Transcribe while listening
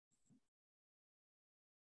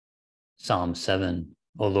Psalm 7.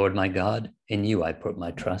 O Lord my God, in you I put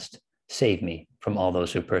my trust. Save me from all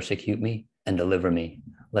those who persecute me, and deliver me,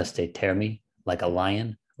 lest they tear me like a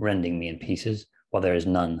lion, rending me in pieces, while there is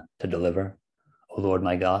none to deliver. O Lord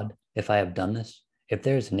my God, if I have done this, if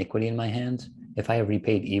there is iniquity in my hands, if I have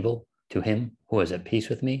repaid evil to him who is at peace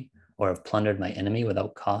with me, or have plundered my enemy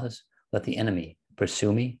without cause, let the enemy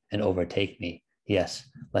pursue me and overtake me. Yes,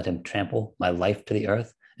 let him trample my life to the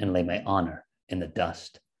earth and lay my honor in the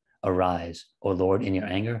dust. Arise, O Lord, in your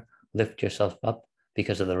anger, lift yourself up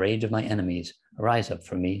because of the rage of my enemies. Arise up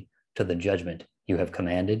for me to the judgment you have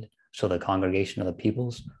commanded, so the congregation of the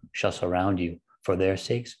peoples shall surround you. For their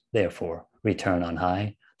sakes, therefore, return on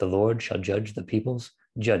high. The Lord shall judge the peoples.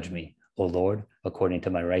 Judge me, O Lord, according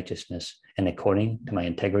to my righteousness and according to my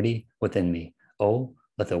integrity within me. O,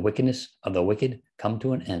 let the wickedness of the wicked come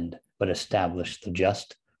to an end, but establish the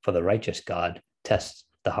just. For the righteous God tests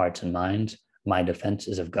the hearts and minds. My defense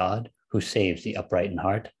is of God, who saves the upright in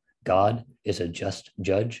heart. God is a just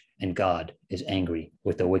judge, and God is angry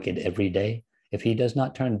with the wicked every day. If he does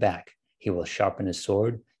not turn back, he will sharpen his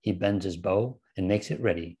sword. He bends his bow and makes it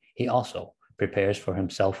ready. He also prepares for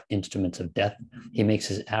himself instruments of death. He makes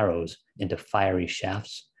his arrows into fiery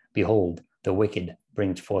shafts. Behold, the wicked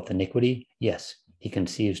brings forth iniquity. Yes, he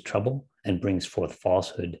conceives trouble and brings forth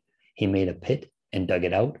falsehood. He made a pit and dug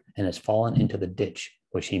it out and has fallen into the ditch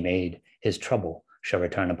which he made. His trouble shall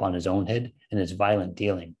return upon his own head, and his violent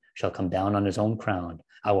dealing shall come down on his own crown.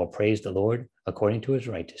 I will praise the Lord according to his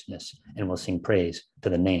righteousness, and will sing praise to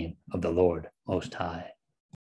the name of the Lord Most High.